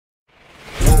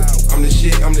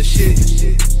I'm the shit.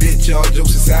 Bitch, all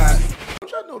jokes aside.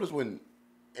 Don't y'all notice when,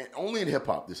 and only in hip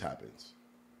hop this happens?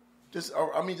 Just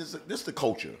the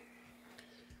culture.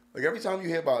 Like every time you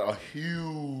hear about a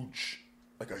huge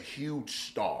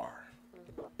star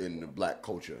in the black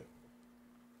culture,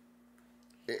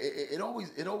 it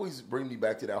always brings me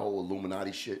back to that whole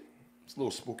Illuminati shit. It's a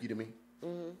little spooky to me.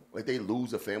 Mm-hmm. Like they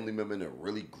lose a family member in a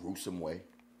really gruesome way.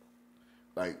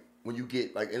 Like when you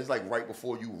get and it's like right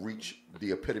before you reach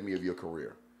the epitome of your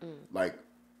career. Like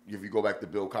if you go back to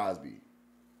Bill Cosby,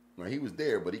 he was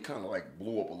there, but he kind of like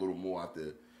blew up a little more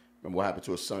after. Remember what happened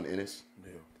to his son Ennis?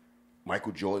 Yeah.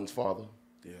 Michael Jordan's father.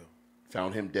 Yeah.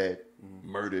 Found him dead,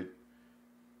 murdered.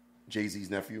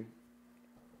 Jay-Z's nephew.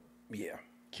 Yeah.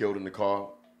 Killed in the car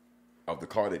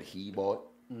that he bought.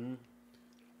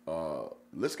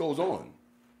 List goes on.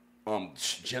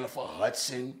 Jennifer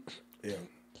Hudson. Yeah.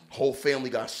 Whole family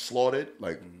got slaughtered.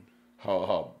 Like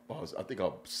I think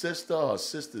her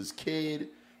sister's kid,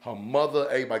 her mother,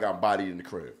 everybody got bodied in the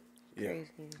crib. Yeah. Crazy.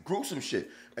 Gruesome shit.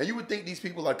 And you would think these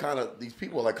people are kind of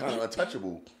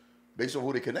untouchable based on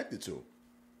who they connected to.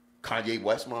 Kanye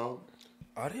West mom.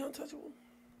 Are they untouchable?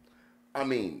 I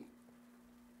mean,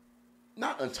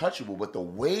 not untouchable, but the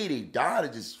way they died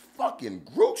is just fucking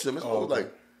gruesome. It's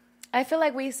like I feel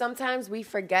like we sometimes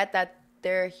forget that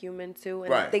they're human too,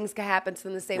 and things can happen to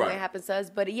them the same way it happens to us.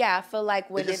 But yeah, I feel like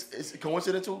when it's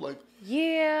coincidental. Like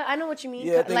yeah, I know what you mean.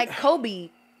 Yeah, like Kobe.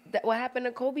 What happened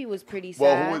to Kobe was pretty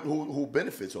sad. Well, who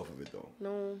benefits off of it though?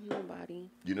 No, nobody.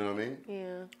 You know what I mean?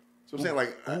 Yeah. So I'm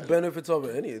saying who benefits off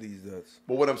of any of these deaths?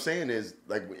 But what I'm saying is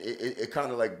like it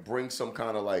kind of like brings some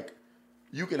kind of like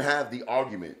you can have the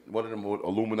argument. One of them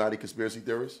Illuminati conspiracy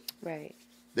theorists, right?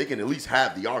 They can at least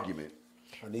have the argument.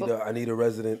 I need a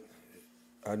resident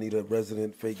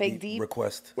fake deep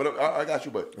request. Well, I got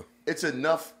you, but it's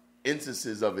enough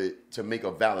instances of it to make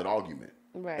a valid argument.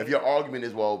 Right. If your argument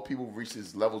is, well, people reach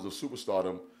these levels of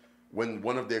superstardom when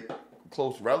one of their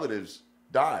close relatives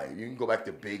died. You can go back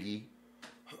to Biggie.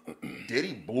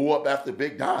 Diddy blew up after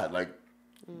Big died, like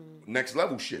next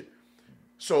level shit.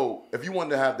 So if you wanted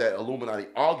to have that Illuminati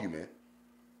argument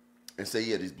and say,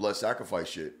 yeah, this blood sacrifice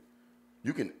shit,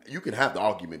 you can have the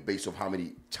argument based off how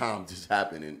many times this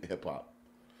happened in hip hop,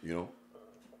 you know?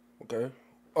 Okay.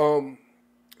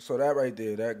 So that right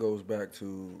there, that goes back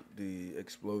to the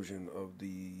explosion of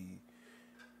the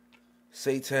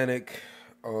satanic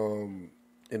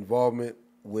involvement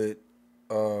with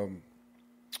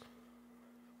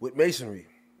masonry.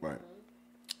 Right.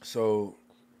 So,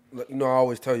 I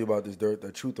always tell you about this, the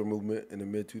Truther movement in the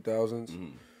mid-2000s. Mm-hmm.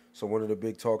 So one of the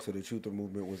big talks of the Truther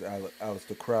movement was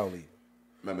Aleister Crowley.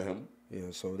 Remember him? Yeah,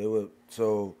 so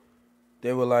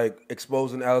they were like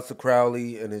exposing Aleister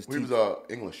Crowley and his He was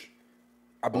English.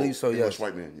 I believe so. English yes.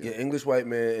 white man. Yeah, English white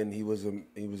man, and he was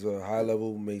a high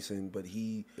level Mason, but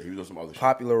he was on some other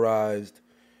popularized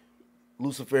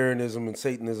luciferianism and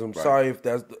Satanism. Right. Sorry if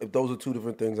those are two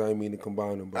different things. I didn't mean to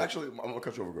combine them. But. Actually, I'm gonna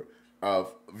cut you over.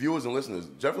 Viewers and listeners,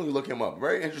 definitely look him up.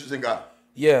 Very interesting guy.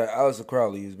 Yeah, Aleister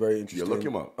Crowley is very interesting. Yeah, look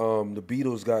him up. The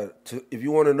Beatles if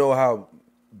you want to know how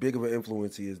big of an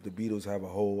influence he is, the Beatles have a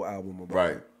whole album about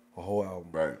him. A whole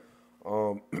album. Right.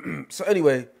 So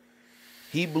anyway,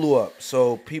 he blew up.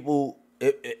 So people,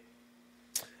 it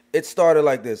started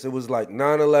like this. It was like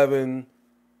 9/11,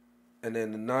 and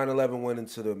then the 9/11 went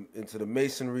into the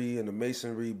Masonry, and the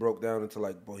Masonry broke down into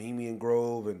like Bohemian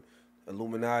Grove and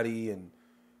Illuminati and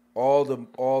all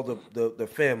the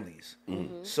families.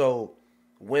 Mm-hmm. So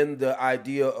when the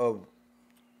idea of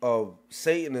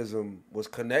Satanism was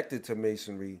connected to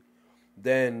Masonry,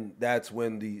 then that's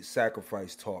when the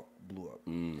sacrifice talk blew up.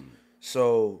 Mm.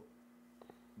 So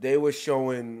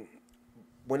when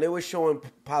they were showing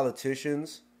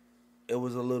politicians, it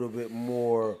was a little bit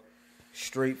more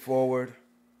straightforward.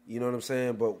 You know what I'm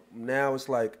saying? But now it's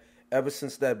like ever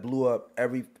since that blew up,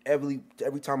 every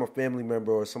time a family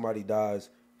member or somebody dies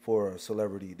for a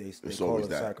celebrity, they call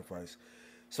it a sacrifice.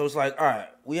 So it's like, all right,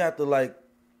 we have to like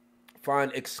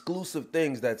find exclusive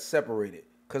things that separate it.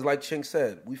 Because like Chink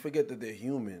said, we forget that they're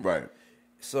human. Right.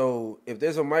 So if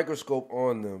there's a microscope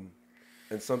on them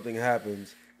and something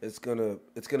happens, it's gonna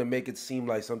make it seem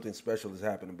like something special is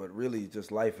happening. But really,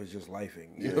 just life is just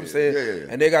lifing. You know what I'm saying? Yeah.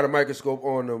 And they got a microscope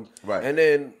on them. Right. And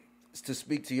then to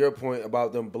speak to your point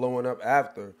about them blowing up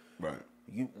after. Right.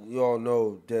 We all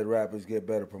know dead rappers get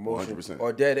better promotion 100%.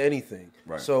 or dead anything.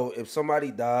 Right. So if somebody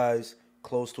dies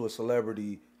close to a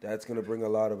celebrity, that's going to bring a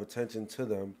lot of attention to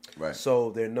them. Right.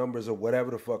 So their numbers or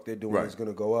whatever the fuck they're doing is going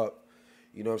to go up.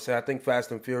 You know what I'm saying? I think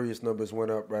Fast and Furious numbers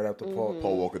went up right after Paul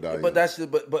Walker died. But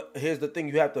but here's the thing: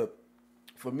 you have to.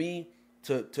 For me,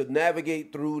 to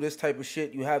navigate through this type of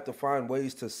shit, you have to find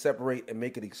ways to separate and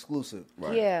make it exclusive.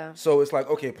 Right. Yeah. So it's like,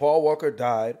 okay, Paul Walker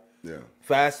died. Yeah.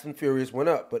 Fast and Furious went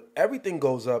up, but everything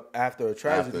goes up after a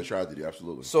tragedy. After a tragedy,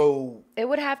 absolutely. So it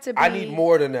would have to be. I need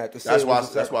more than that to say. That's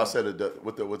why I said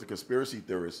with the conspiracy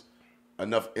theorists,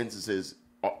 enough instances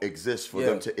exist for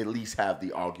them to at least have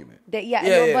the argument. But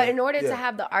in order to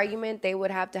have the argument, they would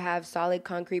have to have solid,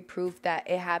 concrete proof that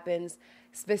it happens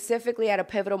specifically at a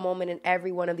pivotal moment in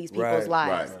every one of these people's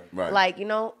lives. Right. Like,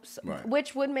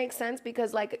 which would make sense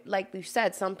because like you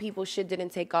said, some people's shit didn't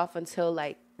take off until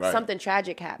something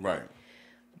tragic happened. Right.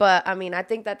 But I mean, I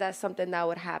think that that's something that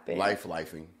would happen.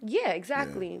 Lifing. Yeah,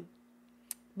 exactly. Yeah.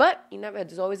 But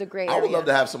there's always a gray area. I would love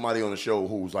to have somebody on the show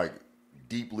who's like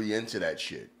deeply into that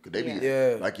shit. Could they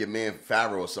be like your man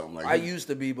Pharaoh or something like that? I used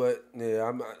to be, but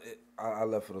I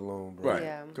left it alone, bro. Right.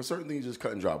 Yeah. Because certain things just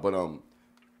cut and dry. But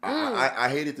I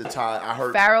hated the tie. I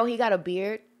heard Pharaoh, he got a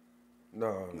beard?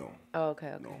 No. Oh,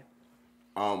 okay.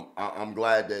 No. I'm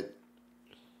glad that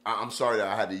I'm sorry that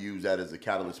I had to use that as a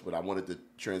catalyst, but I wanted to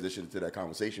transition to that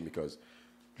conversation because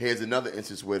here's another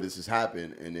instance where this has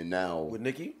happened, and then now with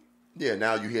Nicki. Yeah,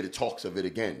 now you hear the talks of it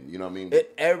again. You know what I mean?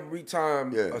 Every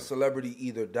time a celebrity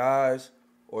either dies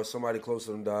or somebody close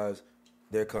to them dies,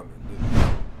 they're coming.